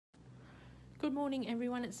Good morning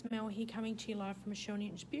everyone, it's Mel here coming to you live from Michelle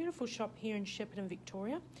Newton's beautiful shop here in Shepparton,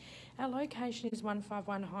 Victoria. Our location is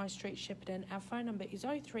 151 High Street, Shepparton. Our phone number is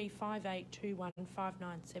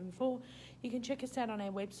 0358215974. You can check us out on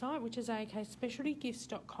our website, which is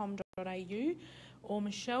akspecialtygifts.com.au, or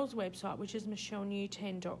Michelle's website, which is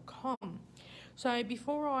michellenewten.com. So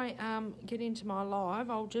before I get into my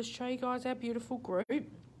live, I'll just show you guys our beautiful group.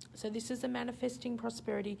 So this is a Manifesting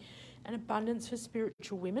Prosperity and Abundance for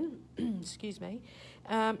Spiritual Women. Excuse me.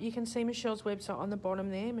 You can see Michelle's website on the bottom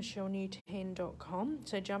there, michellenewten.com.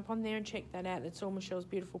 So jump on there and check that out. That's all Michelle's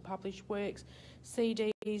beautiful published works,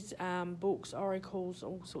 CDs, books, oracles,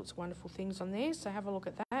 all sorts of wonderful things on there. So have a look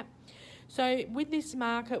at that. So with this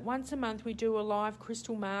market, once a month we do a live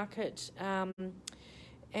crystal market,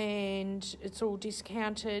 and it's all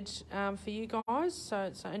discounted for you guys. So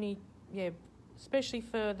it's only, especially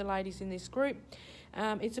for the ladies in this group.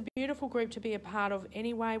 It's a beautiful group to be a part of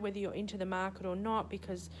anyway, whether you're into the market or not,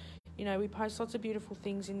 because, we post lots of beautiful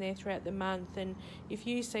things in there throughout the month. And if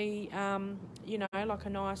you see, like a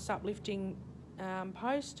nice uplifting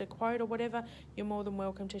post, a quote or whatever, you're more than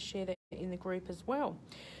welcome to share that in the group as well.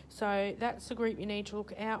 So that's the group you need to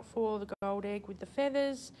look out for, the gold egg with the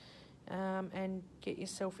feathers. And get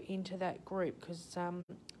yourself into that group, because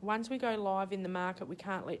once we go live in the market, we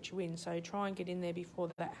can't let you in. So try and get in there before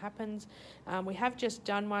that happens. We have just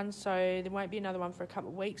done one, so there won't be another one for a couple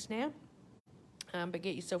of weeks now. But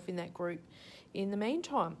get yourself in that group in the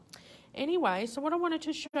meantime. Anyway, so what I wanted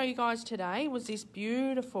to show you guys today was this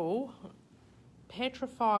beautiful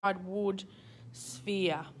petrified wood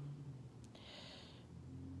sphere.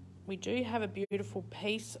 We do have a beautiful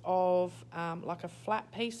piece of, like a flat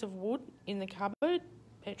piece of wood in the cupboard,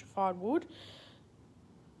 petrified wood,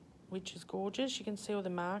 which is gorgeous. You can see all the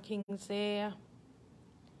markings there.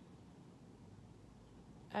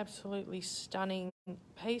 Absolutely stunning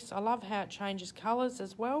piece. I love how it changes colours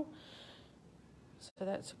as well. So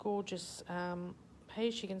that's a gorgeous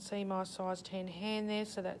piece. You can see my size 10 hand there,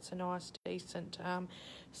 so that's a nice, decent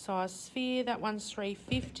size sphere. That one's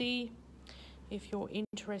 $3.50. If you're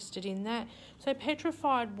interested in that. So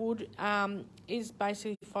petrified wood is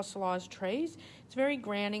basically fossilised trees. It's very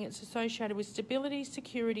grounding. It's associated with stability,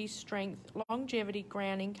 security, strength, longevity,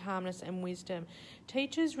 grounding, calmness and wisdom.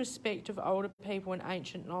 Teaches respect of older people and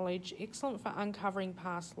ancient knowledge. Excellent for uncovering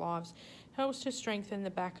past lives. Helps to strengthen the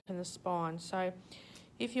back and the spine. So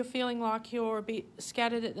if you're feeling like you're a bit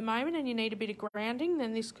scattered at the moment and you need a bit of grounding,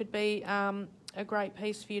 then this could be a great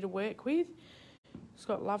piece for you to work with. It's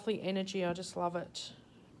got lovely energy. I just love it.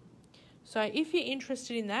 So if you're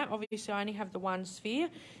interested in that, obviously I only have the one sphere.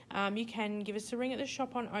 You can give us a ring at the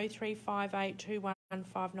shop on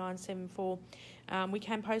 0358215974. We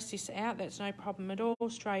can post this out. That's no problem at all.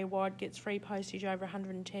 Australia-wide gets free postage over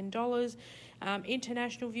 $110.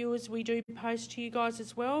 International viewers, we do post to you guys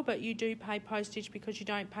as well, but you do pay postage because you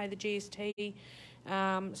don't pay the GST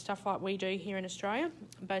stuff like we do here in Australia,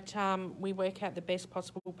 but we work out the best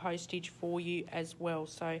possible postage for you as well,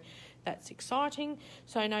 so that's exciting.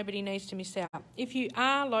 So nobody needs to miss out. If you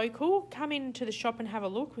are local, come into the shop and have a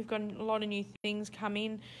look. We've got a lot of new things come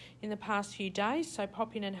in the past few days, so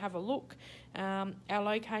pop in and have a look. Our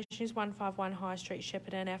location is 151 High Street,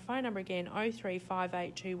 Shepparton. Our phone number again,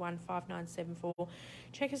 0358215974.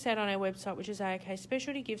 Check us out on our website, which is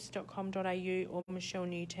akspecialtygifts.com.au or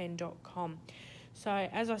michellenewten.com. So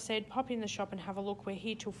as I said, pop in the shop and have a look. We're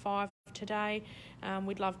here till 5 today.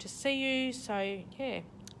 We'd love to see you. So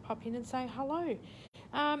pop in and say hello.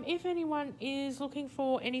 If anyone is looking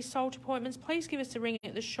for any salt appointments, please give us a ring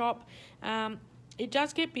at the shop. It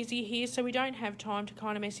does get busy here, so we don't have time to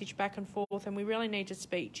kind of message back and forth, and we really need to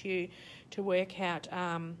speak to you to work out,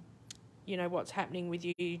 what's happening with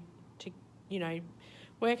you, to,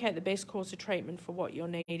 work out the best course of treatment for what you're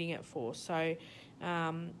needing it for. So,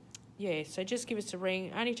 so just give us a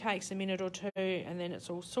ring. Only takes a minute or two, and then it's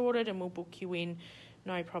all sorted, and we'll book you in.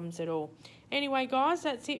 No problems at all. Anyway, guys,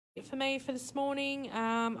 that's it for me for this morning.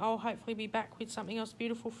 I'll hopefully be back with something else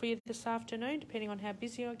beautiful for you this afternoon, depending on how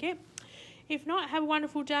busy I get. If not, have a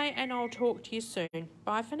wonderful day, and I'll talk to you soon.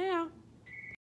 Bye for now.